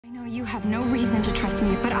know you have no reason to trust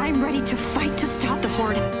me, but I'm ready to fight to stop the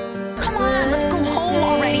Horde. Come on, let's go home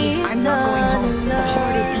already. I'm not going home. The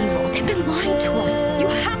Horde is evil. They've been lying to us. You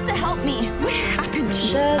have to help me. What happened to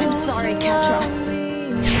you? I'm sorry, Catra.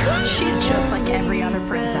 She's just like every other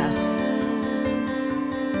princess.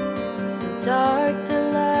 The dark, the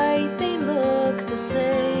light, they look the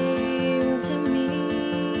same to me.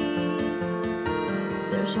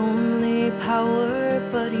 There's only power,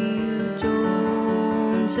 but you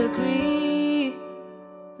don't agree.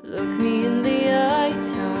 Look me in the eye,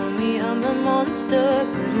 tell me I'm a monster.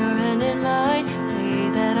 Put your hand in mine, say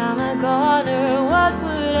that I'm a goner. What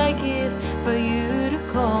would I give for you to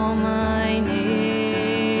call my name?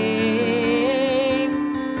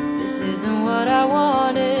 This isn't what I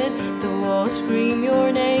wanted. The walls scream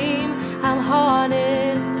your name. I'm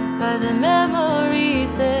haunted by the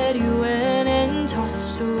memories that you went and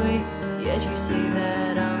tossed away. Yet you say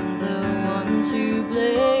that I'm the one to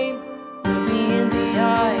blame. Look me in the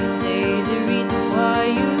eye, say the reason why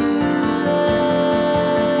you left.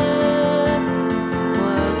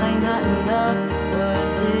 Was I not enough?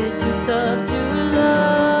 Was it too tough to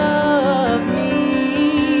love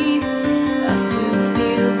me? I still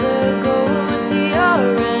feel the ghost of your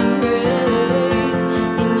embrace.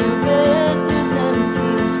 In your bed there's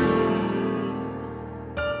empty space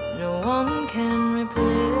no one can replace.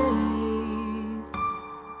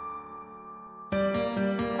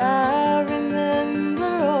 I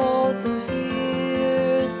remember all those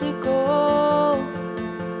years ago.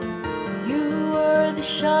 You were the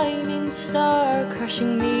shining star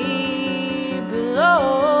crushing me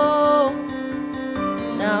below.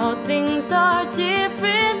 Now things are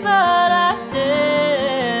different, but I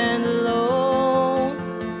stand alone.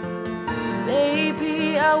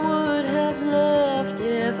 Maybe I would have left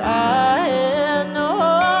if I had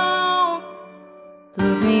known.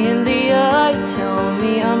 Look me in the eye, tell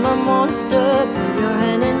me I'm a monster. Put your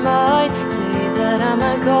hand in mine, say that I'm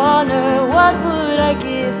a goner. What would I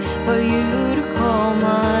give for you to call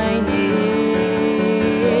my name?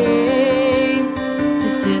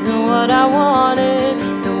 This isn't what I wanted.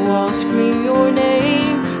 The walls scream your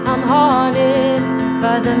name. I'm haunted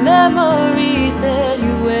by the memories that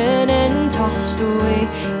you went and tossed away.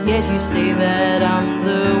 Yet you say that I'm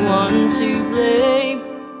the one to blame.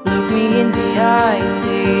 Look me in the eye,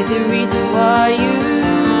 say the reason why you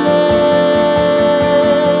left.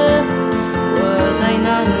 Was I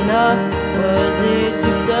not enough? Was it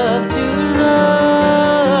too tough to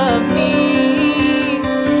love me?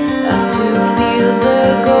 I still feel the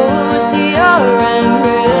ghost of your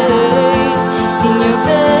embrace. In your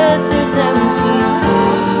bed there's empty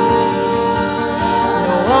space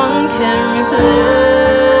no one can replace.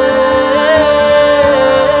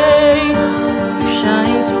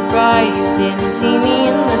 You didn't see me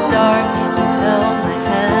in the dark. You held my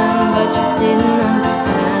hand, but you didn't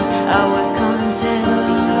understand. I was content to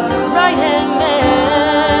be your right-hand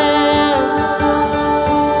man,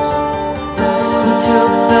 who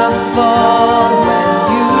took the fall when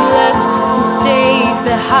you left, who stayed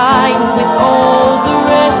behind with all